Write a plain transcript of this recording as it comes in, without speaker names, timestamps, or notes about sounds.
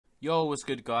Yo, what's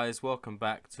good, guys? Welcome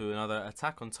back to another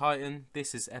Attack on Titan.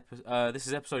 This is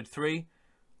episode 3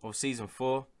 of season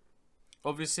 4.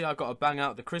 Obviously, I got to bang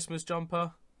out the Christmas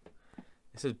jumper.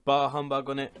 It says Bar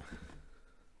Humbug on it.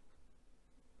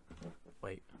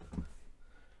 Wait.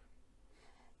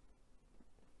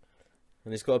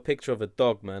 And it's got a picture of a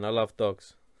dog, man. I love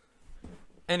dogs.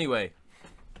 Anyway,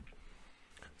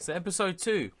 so episode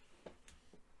 2.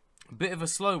 A bit of a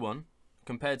slow one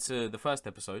compared to the first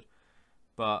episode,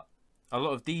 but a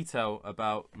lot of detail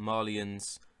about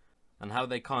Marlians and how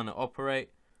they kind of operate.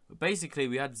 But basically,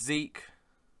 we had Zeke,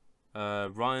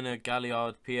 Reiner,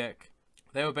 Galliard, Piek.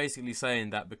 They were basically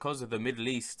saying that because of the Middle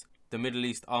East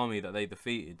army that they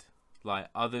defeated, like,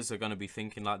 others are going to be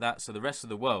thinking like that. So the rest of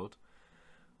the world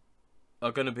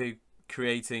are going to be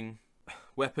creating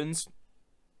weapons,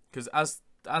 because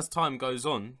as time goes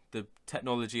on, the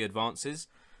technology advances.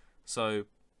 So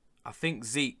I think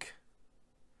Zeke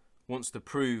wants to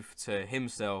prove to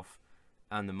himself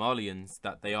and the Marlians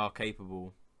that they are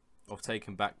capable of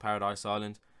taking back Paradise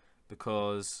Island,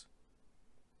 because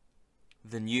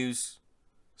the news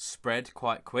spread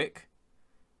quite quick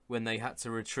when they had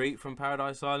to retreat from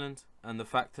Paradise Island, and the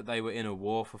fact that they were in a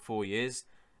war for 4 years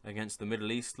against the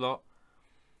Middle East lot,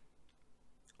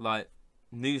 like,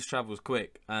 news travels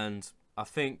quick. And I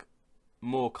think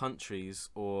more countries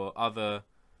or other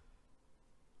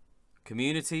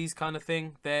communities kind of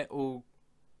thing, they're all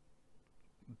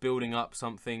building up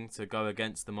something to go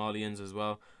against the Marlians as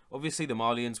well. Obviously the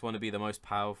Marlians want to be the most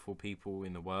powerful people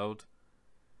in the world,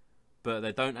 but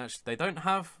they don't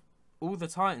have all the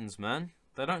Titans, man.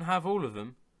 They don't have all of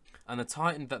them. And the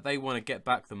Titan that they want to get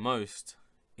back the most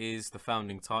is the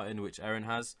founding Titan, which Eren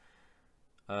has.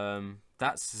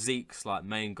 That's Zeke's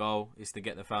main goal, is to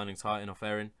get the founding Titan off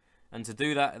Eren, and to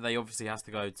do that they obviously has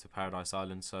to go to Paradise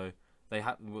Island. So they've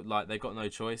got no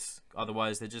choice.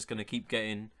 Otherwise, they're just gonna keep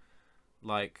getting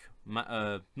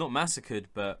not massacred,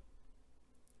 but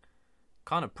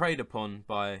kind of preyed upon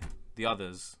by the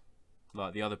others,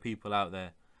 like the other people out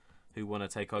there who want to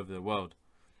take over the world.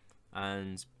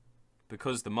 And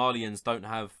because the Marlians don't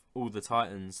have all the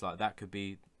Titans,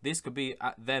 this could be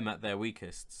at their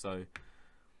weakest. So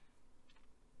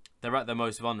they're at their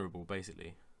most vulnerable,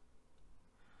 basically.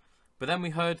 But then we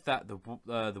heard that the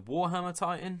Warhammer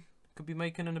Titan could be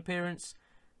making an appearance.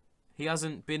 He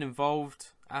hasn't been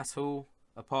involved at all,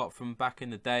 apart from back in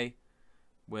the day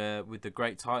where with the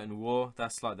Great Titan War.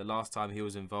 That's like the last time he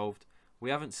was involved. We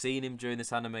haven't seen him during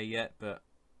this anime yet, but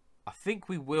I think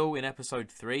we will in episode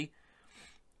 3,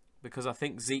 because I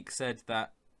think Zeke said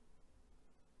that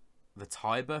the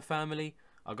Tiber family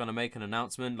are going to make an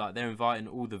announcement, like they're inviting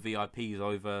all the VIPs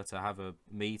over to have a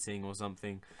meeting or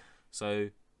something. So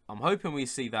I'm hoping we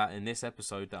see that in this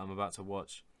episode that I'm about to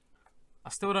watch. I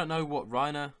still don't know what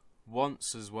Reiner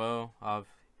wants as well.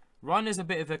 Reiner's a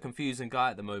bit of a confusing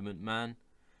guy at the moment, man.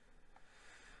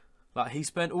 Like, he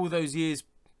spent all those years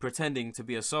pretending to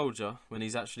be a soldier when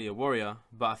he's actually a warrior,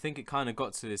 but I think it kind of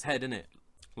got to his head, innit?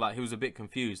 Like, he was a bit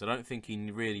confused. I don't think he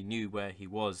really knew where he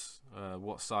was,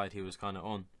 what side he was kind of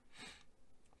on.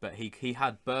 But he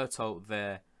had Bertolt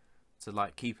there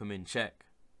to keep him in check.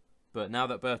 But now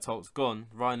that Bertolt's gone,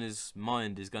 Reiner's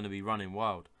mind is going to be running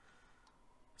wild.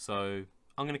 So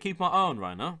I'm going to keep my eye on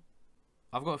Reiner.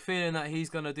 I've got a feeling that he's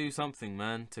going to do something,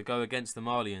 man, to go against the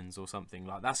Marlians or something.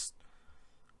 Like, that's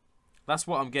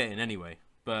what I'm getting anyway.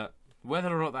 But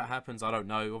whether or not that happens, I don't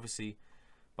know. Obviously,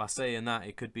 by saying that,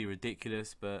 it could be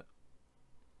ridiculous, but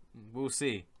we'll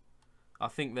see. I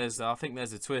think there's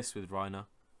a twist with Reiner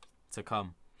to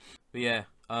come. But yeah,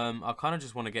 I kind of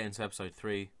just want to get into episode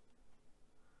 3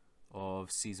 of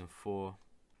season 4.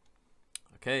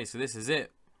 Okay, so this is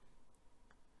it.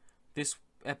 This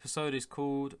episode is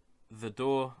called The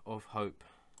Door of Hope.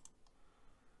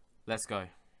 Let's go.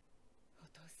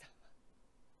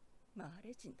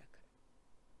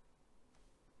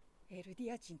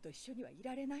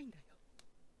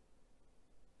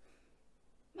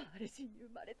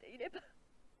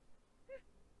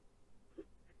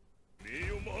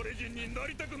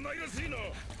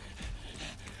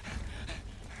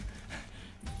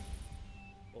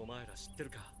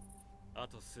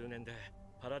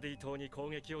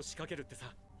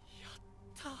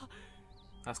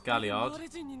 That's Galliard.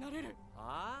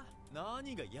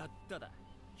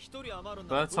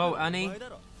 Bertolt, Annie.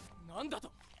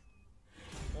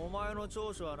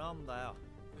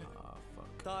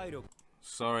 Fuck.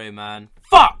 Sorry, man.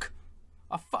 Fuck!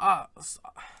 I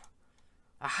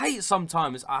hate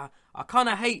sometimes. I kind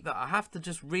of hate that I have to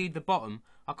just read the bottom.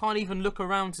 I can't even look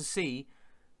around to see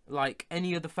like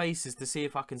any of the faces to see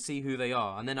if I can see who they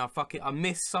are, and then I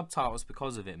miss subtitles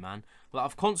because of it, man. Like,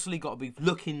 I've constantly got to be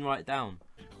looking right down.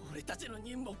 俺たちの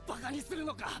任務をバカにする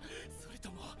のか、それと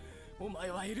もお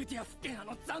前はエルディア・フケナ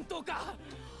の残党か。は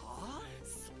あ、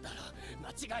そうだろ、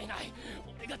間違いない。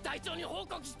俺が隊長に報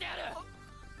告してやる。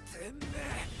てめ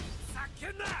え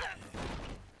叫んだ、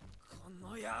この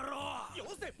野郎。よ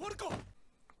せポルコ。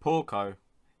 Porco.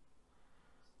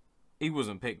 He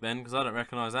wasn't picked then, because I don't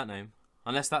recognise that name.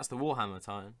 Unless that's the Warhammer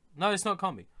Titan. No, it's not,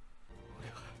 can't be. 俺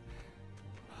は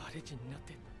マレジになっ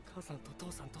て母さんと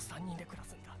父さんと3人で暮ら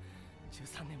すんだ。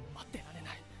13年も待ってられ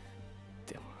ない。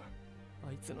でも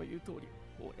あいつの言う通り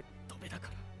俺ドベだか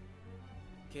ら。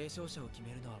継承者を決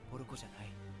めるのはポルコじゃな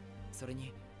い。それ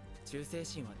に忠誠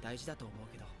心は大事だと思う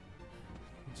けど。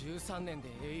13年で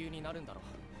英雄になるんだろう。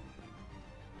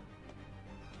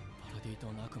パラディ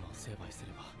島の悪魔を成敗す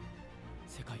れば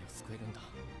世界を救えるんだ。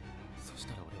そし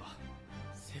たら俺は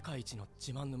世界一の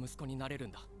自慢の息子になれる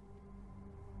んだ。は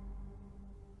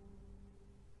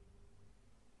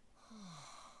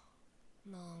あ、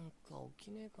なんか起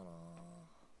きねえかな。エ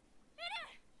レ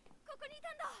ン、ここにい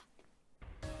たんだ。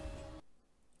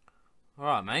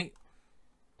Alright,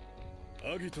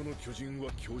 mate. アギトの巨人は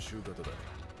強襲型だ。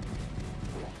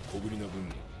小ぶりな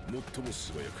分最も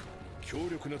素早く強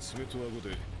力な爪と顎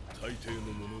で大抵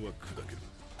のものは砕ける。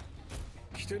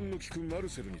起点の利くマル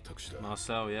セルに託した。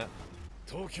Marcel, yeah.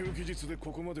 投球技術で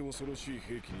ここまで恐ろしい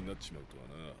兵器になっちまうとは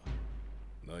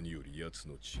な。何より奴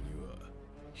の血には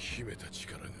秘めた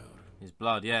力がある。 His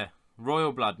blood, yeah.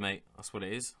 Royal blood, mate. That's what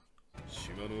it is.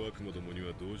 島の悪魔どもに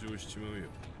は同情しちまうよ。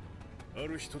あ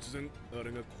る日突然あ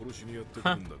れが殺しにやってく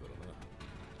るんだか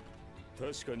ら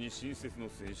な。確かに新設の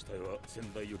戦士隊は先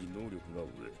代より能力が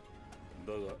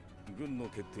上だが軍の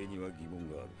決定には疑問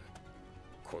がある。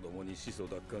子供に始祖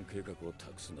奪還計画を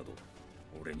託すなど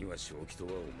俺には正気と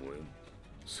は思えん。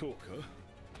そうか、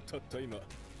たった今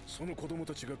その子供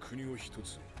たちが国を一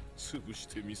つ潰し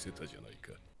てみせたじゃない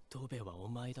か。ドベはお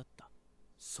前だった、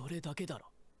それだけだろ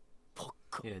ポッ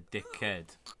コ。 Yeah, dickhead.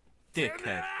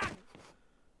 Dickhead.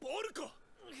 ポルコ、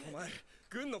お前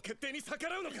軍の決定に逆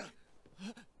らうのか。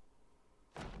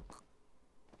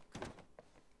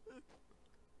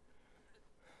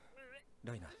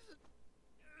ライナ、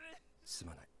す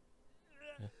まない。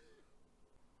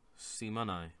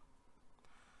Simanai.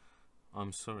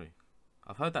 I'm sorry.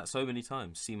 I've heard that so many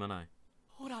times. Simanai.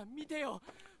 ほら見てよ、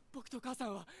僕と母さ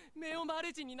んは名誉マー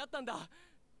レ人になったんだ。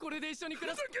これで一緒に暮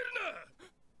らす。ふざける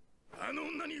な。あの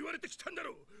女に言われてきたんだ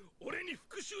ろう。俺に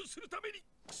復讐するために。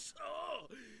くそ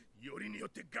ー、よりによっ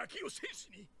てガキを戦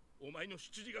士に。お前の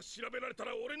出自が調べられた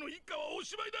ら俺の一家はお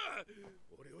しまいだ。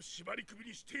俺を縛り首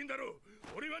にしていいんだろう。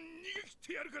俺は逃げ切っ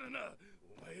てやるからな。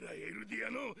お前らエルディア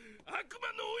の悪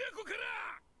魔の親子から。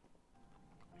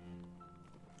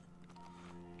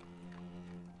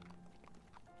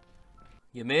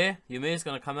Ymir's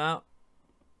gonna come out,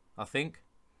 I think.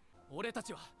 俺た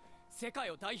ちは世界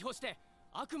を代表して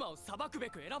悪魔を裁くべ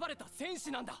く選ばれた戦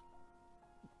士なんだ。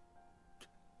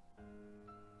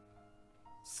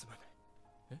すまない。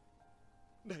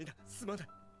ライナ、すまない。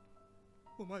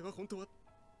お前は本当は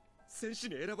戦士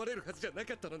に選ばれるはずじゃな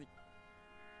かったのに。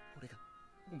俺が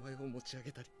お前を持ち上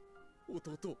げたり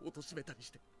弟を貶めたり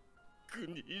して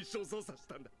軍に印象操作し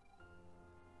たんだ。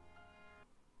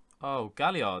 Oh,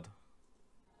 Galliard.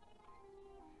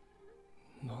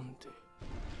 なんで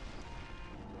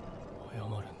謝る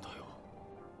んだよ。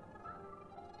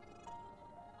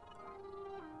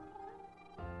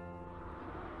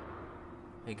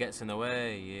He gets in the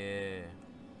way, yeah.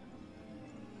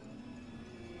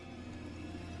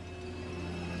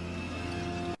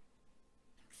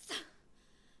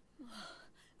 もう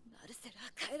マルセルは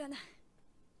帰らない。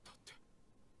だって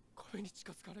壁に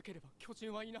近づかなければ巨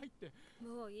人はいないって。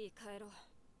もういい、帰ろう。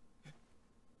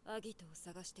アギトを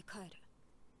探して帰る。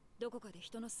どこかで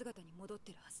人の姿に戻っ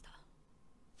てるはずだ。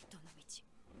どの道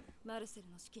マルセル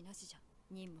の指揮なしじゃ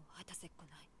任務を果たせっこ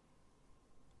ない。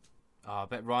Oh, I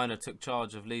bet Reiner took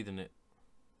charge of leading it.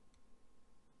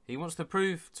 He wants to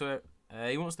prove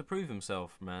himself,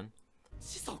 man.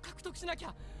 始祖を獲得しなき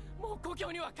ゃもう故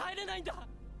郷には帰れないんだ。な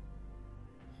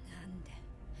んで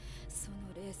その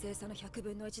冷静さの100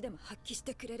分の1でも発揮し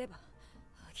てくれれば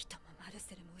アギトもマル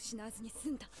セルも失わずに済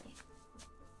んだのに。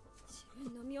自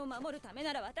分の身を守るため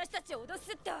なら私たちを脅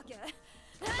すってわけ。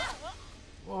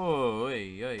おいお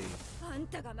いおい。あん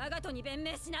たがマガトに弁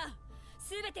明しな。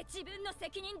全て自分の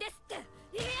責任ですって。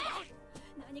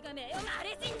何が名誉マー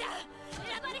レ人だ。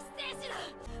選ばれし戦士だ。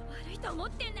悪いと思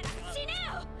ってんなら死ね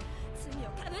よ。罪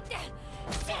をかぶって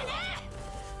死ね。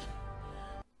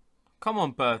 Come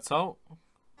on, Bertolt.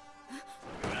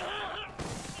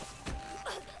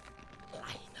 ラ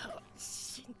イナは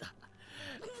死んだ。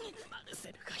マル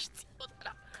セルが必要な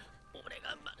ら俺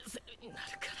がマルセルにな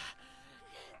るか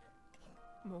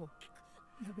ら。もを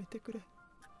やめてくれ。こ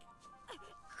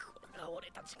れが俺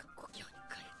たちが故郷に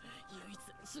帰る唯一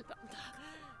の手段だ。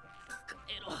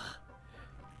帰ろ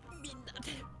う、みんな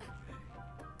で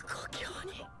故郷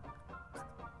に。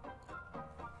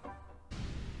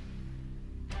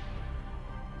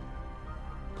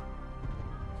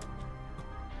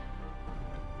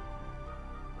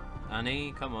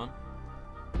Annie, come on.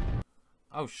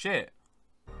 Oh shit.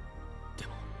 で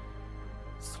も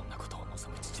そんなことを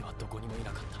望む父はどこにもい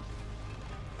なかった。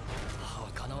母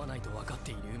は叶わないと分かっ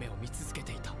ている夢を見続け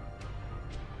ていた。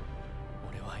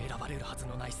俺は選ばれるはず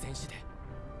のない戦士で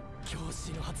教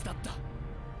師のはずだった。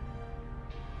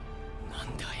な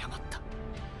んで謝った？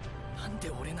なんで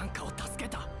俺なんかを助け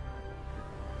た？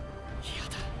嫌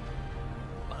だ、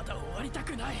まだ終わりた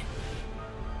くない。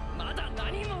まだ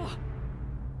何も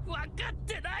分かっ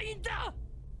てないんだ。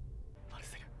マル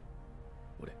セル、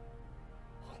俺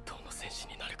本当の戦士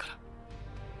になるから。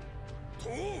と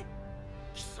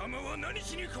貴様は何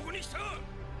しにここに来た？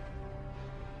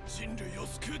人類を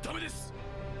救うためです。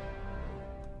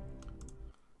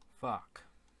 Fuck.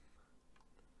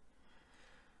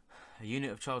 A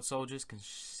unit of child soldiers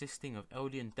consisting of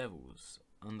Eldian devils.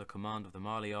 Under command of the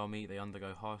Mali army, they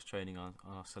undergo harsh training and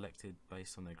are selected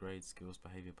based on their grades, skills,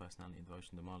 behaviour, personality and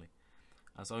devotion to Mali.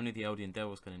 As only the Eldian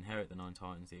devils can inherit the 9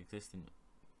 titans, the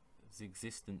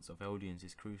existence of Eldians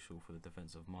is crucial for the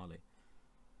defence of Mali.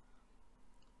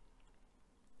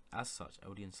 As such,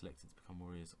 Eldians selected to become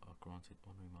warriors are granted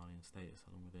honorary Malian status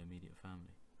along with their immediate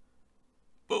family.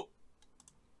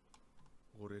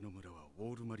 俺の村はウ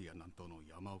ォールマリア南東の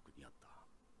山奥にあった。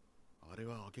あれ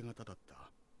は明け方だった。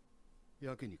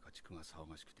やけに家畜が騒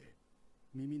がしくて、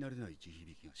耳慣れない地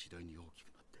響きが次第に大き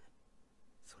くなって、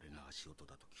それが足音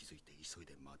だと気づいて急い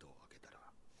で窓を開けたら、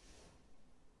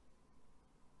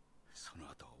その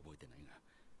後は覚えてないが、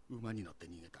馬に乗って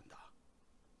逃げたんだ。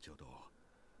ちょうど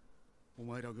お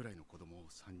前らぐらいの子供を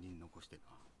3人残して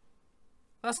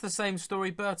な。 That's the same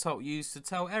story Bertolt used to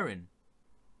tell Erin.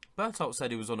 Bertolt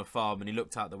said he was on a farm and he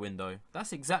looked out the window.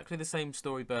 That's exactly the same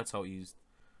story Bertolt used.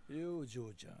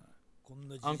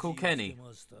 Uncle Kenny.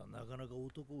 なかなか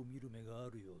男を見る目があ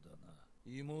るようだな。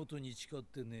妹に誓っ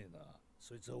てねえな。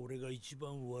そいつは俺が一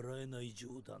番笑えない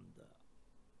冗談だ。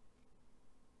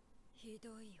ひど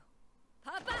いよ。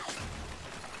パパ！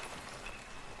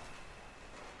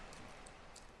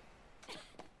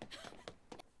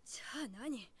じゃあ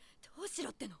何？どうしろ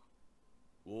っての？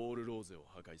ウォールローゼを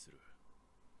破壊する。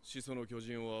始祖の巨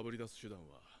人をあぶり出す手段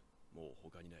はもう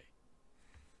他にない。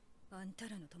あんた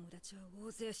らの友達は大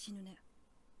勢死ぬね。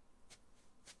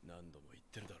何度も言っ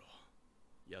てるだろ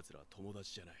う。奴らは友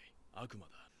達じゃない、悪魔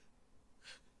だ。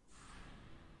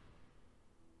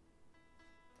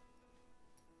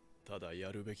ただ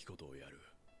やるべきことをやる。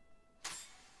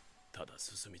ただ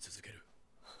進み続ける。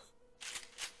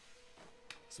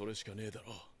それしかねえだ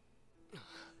ろ。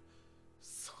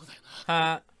そうだよ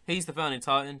な。He's the founding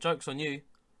titan. Joke's on you.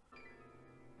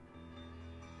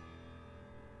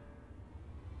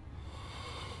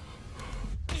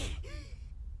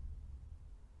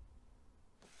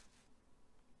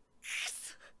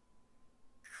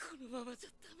 このままじゃ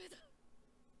ダメだ。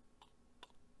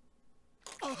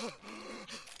怪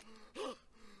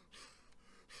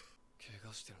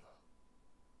我してるな。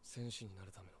戦士にな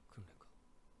るための訓練か。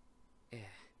え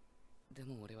え、で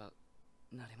も俺は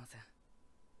なれません。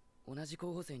同じ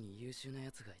候補生に優秀な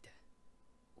やつがいて、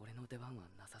俺の出番は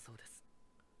なさそうです。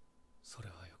それ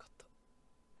はよかった。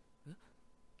え？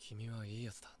君はいい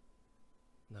やつだ。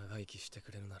長生きして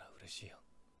くれるなら嬉しいよ。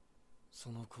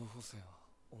その候補生は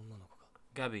女の子か。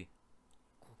ガビ。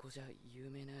ここじゃ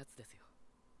有名なやつですよ。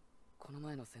この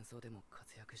前の戦争でも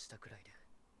活躍したくらいで。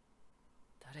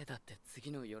誰だって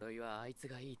次の鎧はあいつ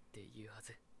がいいって言うは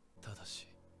ず。ただし、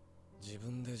自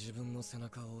分で自分の背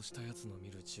中を押したやつの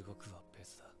見る地獄は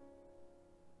別だ。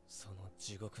その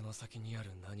地獄の先にあ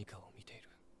る何かを見ている。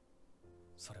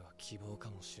それは希望か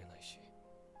もしれないし、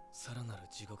さらなる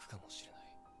地獄かもしれない。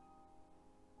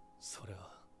それ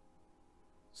は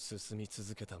進み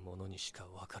続けた者にしか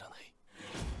わからない。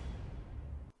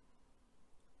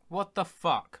What the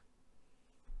fuck?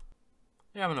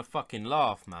 You're having a fucking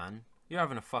laugh, man. You're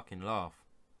having a fucking laugh.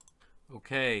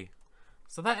 Okay.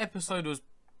 So that episode was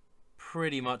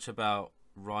pretty much about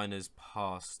Reiner's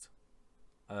past.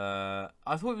 I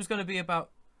thought it was going to be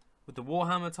about with the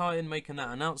Warhammer Titan making that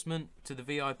announcement to the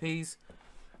VIPs.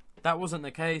 That wasn't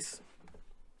the case.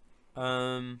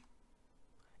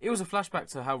 It was a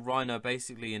flashback to how Reiner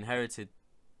basically inherited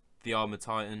the Armored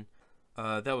Titan.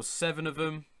 There was 7 of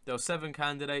them. There were 7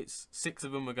 candidates. 6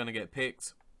 of them were going to get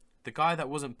picked. The guy that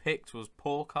wasn't picked was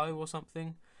Porco or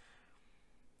something.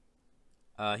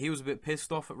 He was a bit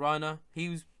pissed off at Reiner.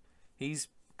 He's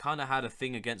kind of had a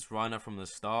thing against Reiner from the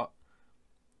start.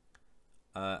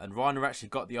 And Reiner actually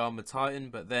got the Armored Titan,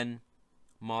 but then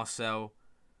Marcel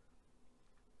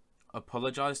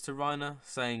apologized to Reiner,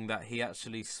 saying that he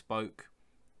actually spoke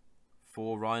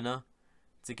for Reiner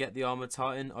to get the Armored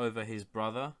Titan over his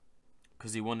brother,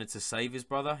 because he wanted to save his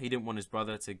brother. He didn't want his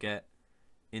brother to get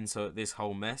into this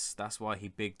whole mess. That's why he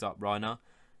bigged up Reiner.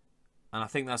 And I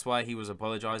think that's why he was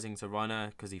apologizing to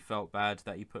Reiner, because he felt bad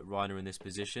that he put Reiner in this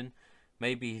position.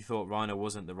 Maybe he thought Reiner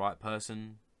wasn't the right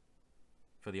person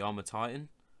for the Armored Titan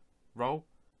role.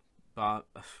 But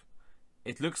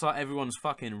it looks like everyone's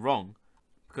fucking wrong,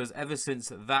 because ever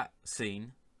since that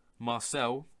scene,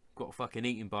 Marcel got fucking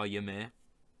eaten by Ymir,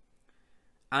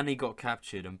 Annie got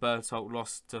captured, and Bertolt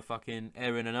lost to fucking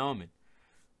Eren and Armin.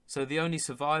 So the only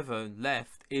survivor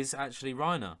left is actually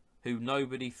Reiner, who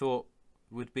nobody thought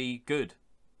would be good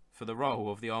for the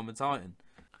role of the Armored Titan.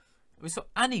 We saw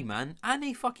Annie, man.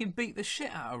 Annie fucking beat the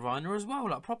shit out of Reiner as well,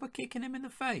 like proper kicking him in the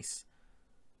face.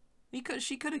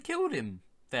 She could have killed him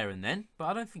there and then, but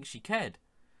I don't think she cared.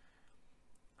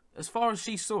 As far as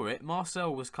she saw it,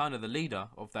 Marcel was kind of the leader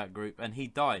of that group, and he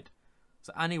died.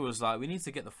 So Annie was like, we need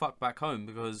to get the fuck back home,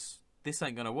 because this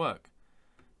ain't going to work.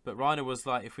 But Reiner was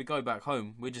like, if we go back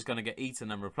home, we're just going to get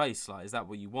eaten and replaced. Like, is that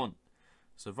what you want?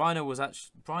 So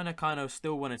Reiner kind of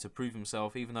still wanted to prove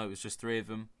himself, even though it was just 3 of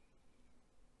them.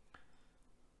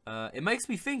 It makes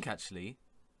me think, actually,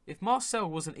 if Marcel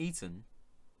wasn't eaten,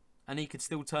 and he could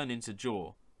still turn into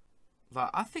Jaw, like,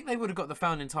 I think they would have got the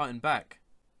Founding Titan back.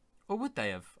 Or would they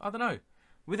have? I don't know.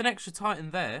 With an extra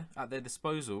Titan there at their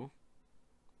disposal,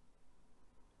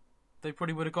 they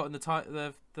probably would have gotten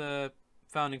the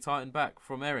Founding Titan back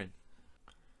from Eren.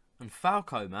 And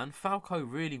Falco, man. Falco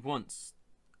really wants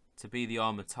to be the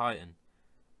Armored Titan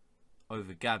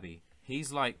over Gabby.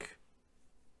 He's like...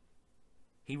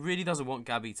 He really doesn't want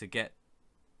Gabby to get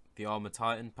the Armored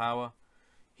Titan power.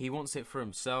 He wants it for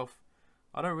himself.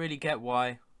 I don't really get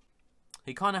why.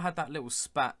 He kind of had that little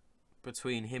spat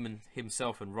between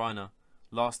himself and Reiner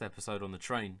last episode on the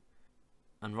train.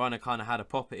 And Reiner kind of had a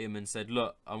pop at him and said,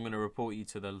 look, I'm going to report you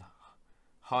to the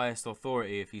highest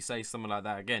authority if you say something like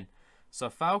that again. So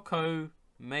Falco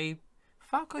might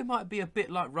be a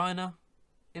bit like Reiner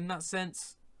in that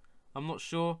sense. I'm not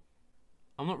sure.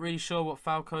 I'm not really sure what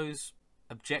Falco's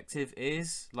objective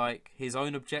is, like his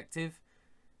own objective.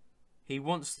 He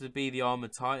wants to be the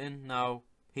Armored Titan. Now,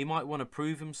 he might want to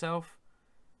prove himself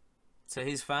to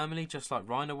his family, just like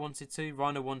Reiner wanted to.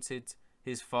 Reiner wanted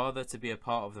his father to be a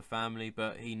part of the family,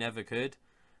 but he never could.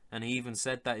 And he even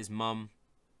said that his mum's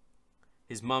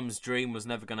dream was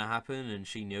never going to happen, and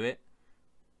she knew it.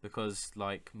 Because,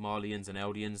 like, Marlians and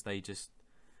Eldians,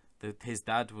 his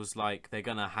dad was like, they're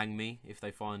going to hang me if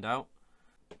they find out.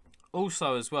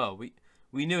 Also, as well,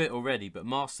 we knew it already, but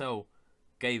Marcel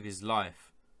gave his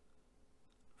life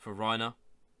for Reiner.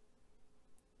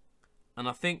 And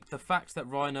I think the fact that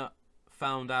Reiner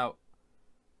found out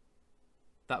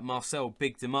that Marcel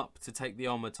bigged him up to take the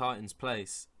Armored Titan's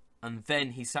place, and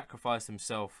then he sacrificed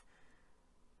himself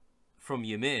from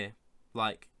Ymir,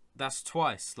 like, that's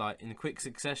twice, like, in quick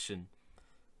succession.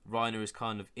 Reiner is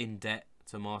kind of in debt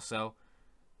to Marcel.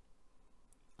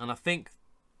 And I think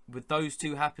with those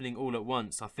two happening all at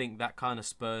once, I think that kind of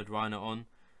spurred Reiner on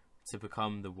to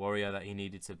become the warrior that he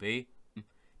needed to be.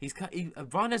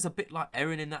 Reiner's a bit like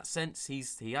Eren in that sense.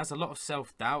 He has a lot of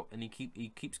self-doubt, and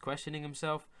he keeps questioning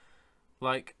himself.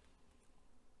 Like,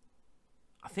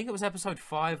 I think it was episode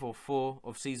 5 or 4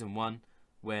 of season 1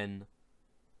 when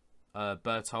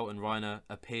Bertolt and Reiner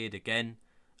appeared again,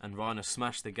 and Reiner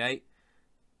smashed the gate.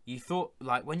 You thought,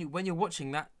 like, when you're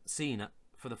watching that scene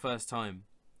for the first time,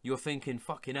 you're thinking,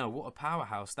 fucking hell, what a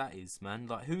powerhouse that is, man.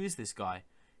 Like, who is this guy?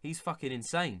 He's fucking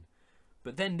insane.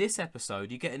 But then this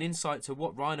episode, you get an insight to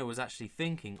what Reiner was actually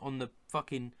thinking on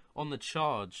the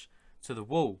charge to the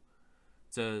wall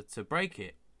to break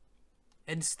it.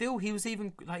 And still, he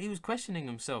was questioning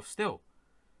himself still.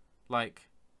 Like,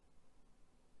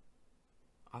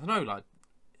 I don't know, like,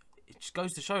 it just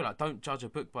goes to show, like, don't judge a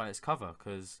book by its cover,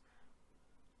 because,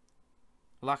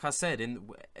 like I said,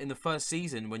 in the first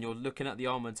season, when you're looking at the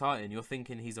Armored Titan, you're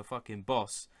thinking he's a fucking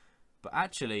boss. But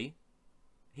actually,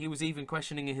 he was even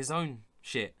questioning his own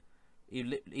shit.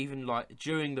 Even, like,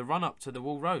 during the run-up to the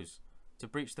wall rose, to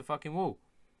breach the fucking wall.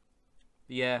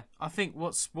 Yeah, I think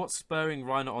what's spurring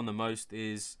Reiner on the most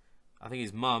is, I think,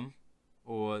 his mum,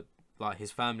 or, like,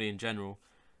 his family in general,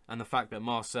 and the fact that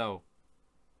Marcel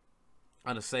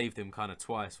kind of saved him kind of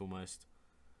twice, almost.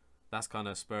 That's kind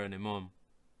of spurring him on.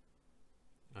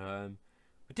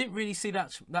 We didn't really see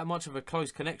that much of a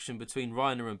close connection between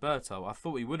Reiner and Bertolt. I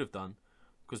thought we would have done,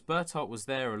 Because Bertolt was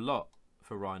there a lot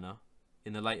for Reiner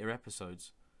in the later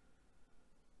episodes.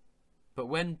 But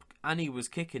when Annie was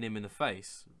kicking him in the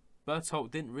face,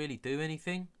 Bertolt didn't really do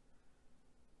anything.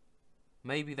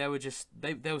 Maybe they were just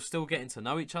they were still getting to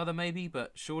know each other, maybe,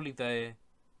 but surely they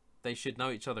should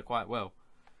know each other quite well,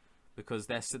 because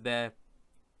they're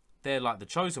like the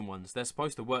chosen ones. They're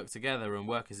supposed to work together and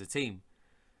work as a team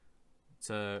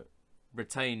to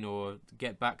retain or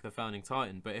get back the founding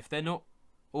titan. But if they're not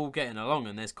all getting along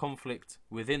and there's conflict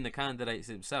within the candidates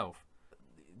itself,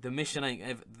 the mission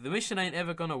ain't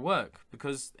ever gonna work,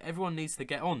 because everyone needs to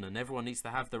get on and everyone needs to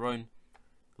have their own,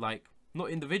 like, not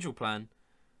individual plan,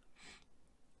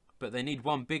 but they need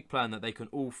one big plan that they can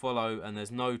all follow, and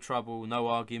there's no trouble, no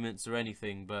arguments or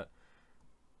anything. But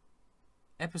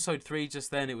episode 3,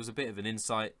 just then, it was a bit of an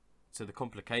insight to the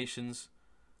complications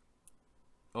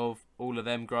of all of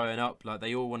them growing up. Like,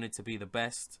 they all wanted to be the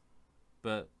best,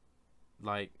 but,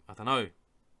 like, I don't know,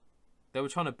 they were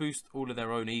trying to boost all of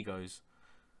their own egos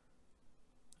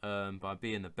by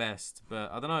being the best.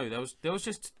 But I don't know, there was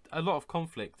just a lot of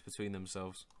conflict between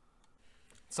themselves.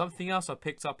 Something else I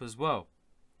picked up as well.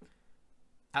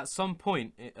 At some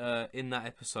point in that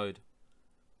episode,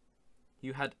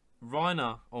 you had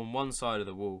Reiner on one side of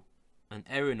the wall and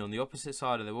Erin on the opposite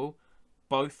side of the wall,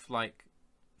 both like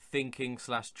thinking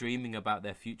 / dreaming about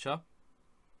their future,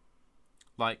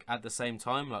 like at the same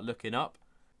time, like looking up.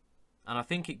 And I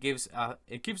think it gives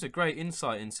a great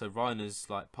insight into Reiner's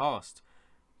like past,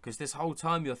 because this whole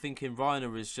time you're thinking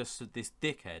Reiner is just this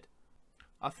dickhead.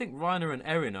 I think Reiner and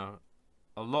Erin are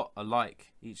a lot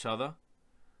alike each other,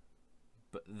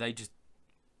 but they just,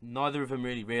 neither of them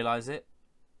really realise it.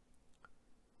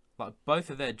 Like, both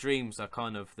of their dreams are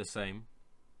kind of the same.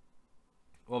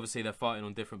 Obviously they're fighting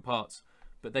on different parts,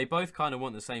 but they both kind of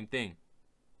want the same thing.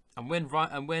 And when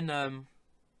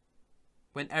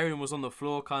Erin was on the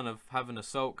floor kind of having a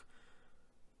sulk,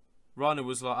 Reiner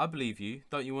was like, I believe you.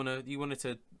 Don't you wanted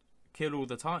to kill all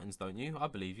the Titans, don't you? I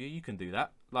believe you. You can do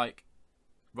that. Like,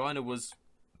 Reiner was,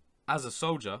 as a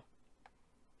soldier,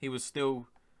 he was still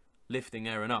lifting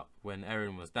Erin up when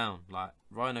Erin was down. Like,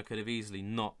 Reiner could have easily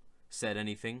not said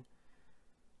anything,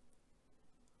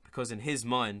 because in his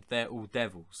mind they're all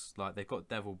devils. Like, they've got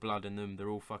devil blood in them. They're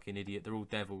all fucking idiot. They're all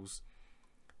devils.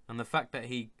 And the fact that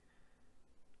he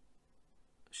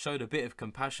showed a bit of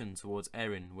compassion towards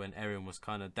Erin when Erin was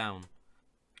kind of down,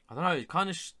 I don't know, it kind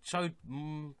of showed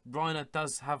Reiner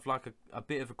does have like a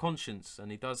bit of a conscience,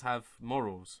 and he does have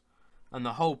morals. And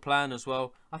the whole plan as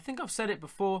well, I think I've said it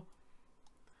before,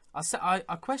 I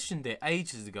questioned it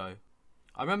ages ago.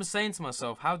 I remember saying to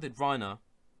myself, how did Reiner,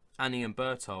 Annie and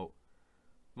Bertolt,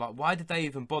 like, why did they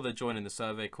even bother joining the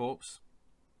Survey Corps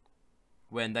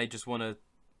when they just want to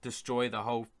destroy the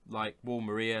whole, like,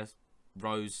 Nymeria,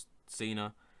 Rose,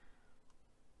 Cena?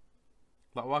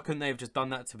 Like, why couldn't they have just done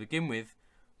that to begin with?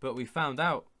 But we found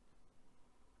out,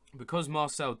 because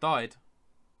Marcel died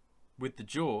with the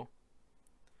jaw,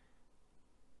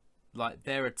 like,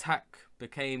 their attack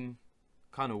became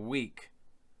kind of weak.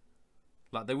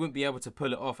 Like, they wouldn't be able to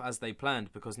pull it off as they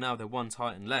planned, because now they're one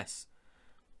Titan less.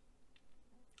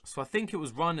 So I think it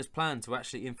was Reiner's plan to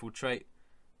actually infiltrate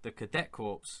the Cadet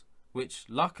Corps, which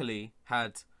luckily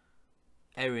had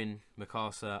Erin,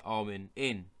 Mikasa, Armin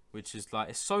in, which is like,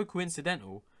 it's so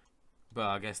coincidental, but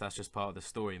I guess that's just part of the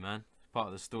story, man. It's part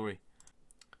of the story.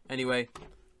 Anyway,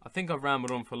 I think I've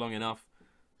rambled on for long enough.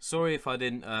 Sorry if I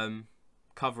didn't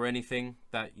cover anything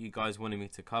that you guys wanted me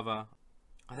to cover.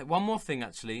 I think one more thing,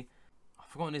 actually. I've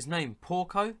forgotten his name.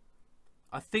 Porco?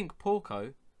 I think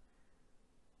Porco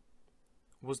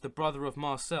was the brother of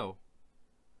Marcel.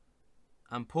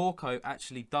 And Porco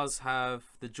actually does have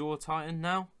the Jaw Titan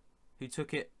now, who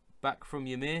took it back from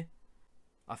Ymir.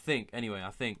 I think, anyway,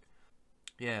 I think.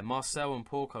 Yeah, Marcel and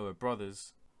Porco are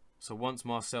brothers. So once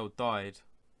Marcel died,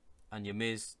 and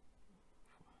Ymir's,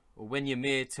 or when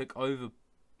Ymir took over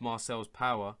Marcel's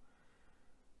power,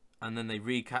 and then they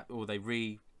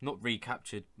not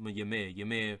recaptured Ymir.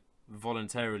 Ymir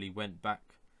voluntarily went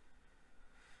back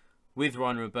with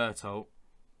Reiner and Bertolt.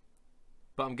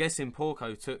 But I'm guessing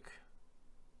Porco took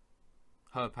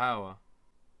her power.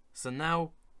 So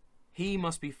now he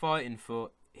must be fighting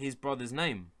for his brother's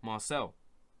name, Marcel.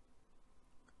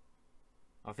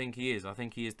 I think he is. I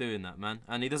think he is doing that, man.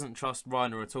 And he doesn't trust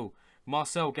Reiner at all.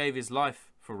 Marcel gave his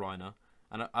life for Reiner,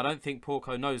 and I don't think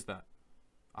Porco knows that.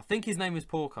 I think his name is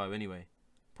Porco anyway.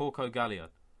 Porco Galliard.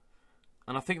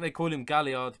 And I think they call him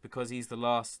Galliard because he's the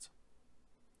last,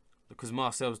 because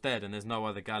Marcel's dead and there's no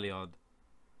other Galliard.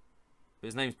 But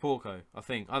his name's Porco, I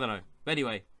think. I don't know. But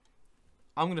anyway,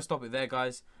 I'm going to stop it there,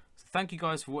 guys. So thank you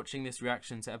guys for watching this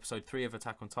reaction to episode 3 of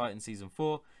Attack on Titan Season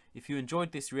 4. If you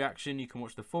enjoyed this reaction, you can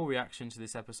watch the full reaction to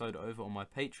this episode over on my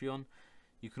Patreon.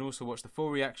 You can also watch the full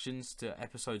reactions to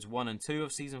episodes 1 and 2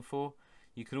 of Season 4.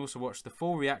 You can also watch the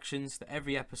full reactions to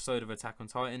every episode of Attack on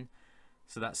Titan.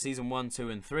 So that's Season 1, 2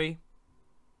 and 3.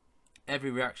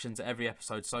 Every reaction to every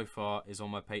episode so far is on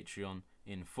my Patreon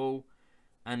in full.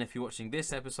 And if you're watching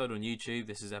this episode on YouTube,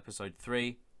 this is episode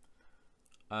 3.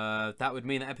 That would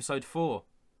mean that episode 4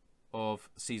 of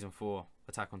Season 4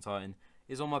 Attack on Titan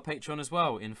is on my Patreon as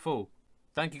well in full.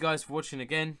 Thank you guys for watching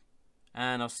again,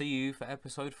 and I'll see you for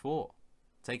episode 4.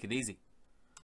 Take it easy.